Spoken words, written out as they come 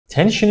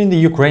Tension in the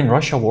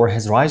Ukraine-Russia war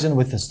has risen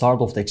with the start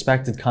of the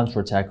expected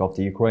counterattack of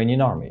the Ukrainian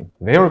army.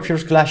 Very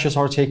fierce clashes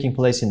are taking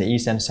place in the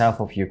east and south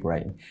of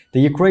Ukraine.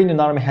 The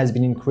Ukrainian army has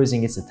been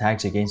increasing its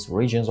attacks against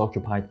regions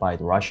occupied by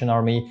the Russian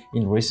army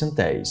in recent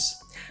days.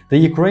 The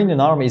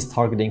Ukrainian army is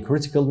targeting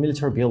critical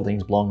military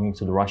buildings belonging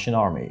to the Russian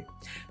army.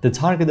 The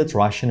targeted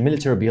Russian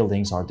military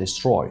buildings are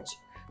destroyed.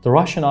 The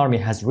Russian army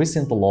has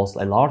recently lost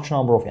a large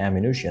number of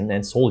ammunition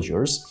and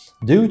soldiers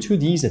due to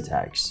these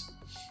attacks.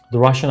 The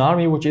Russian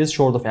army, which is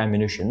short of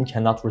ammunition,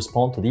 cannot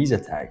respond to these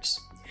attacks.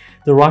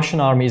 The Russian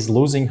army is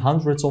losing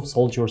hundreds of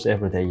soldiers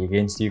every day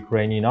against the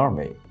Ukrainian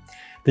army.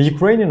 The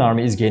Ukrainian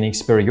army is gaining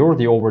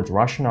superiority over the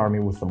Russian army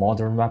with the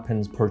modern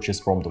weapons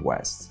purchased from the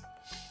West.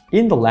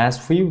 In the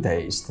last few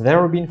days,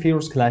 there have been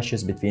fierce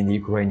clashes between the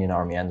Ukrainian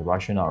army and the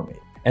Russian army.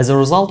 As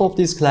a result of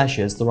these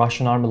clashes, the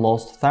Russian army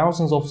lost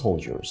thousands of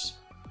soldiers.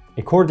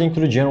 According to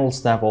the General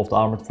Staff of the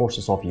Armed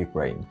Forces of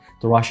Ukraine,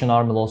 the Russian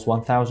army lost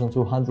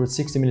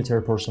 1,260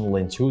 military personnel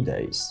in 2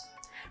 days.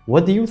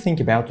 What do you think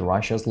about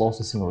Russia's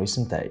losses in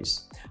recent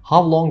days?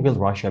 How long will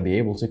Russia be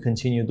able to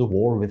continue the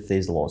war with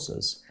these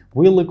losses?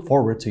 We look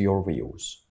forward to your views.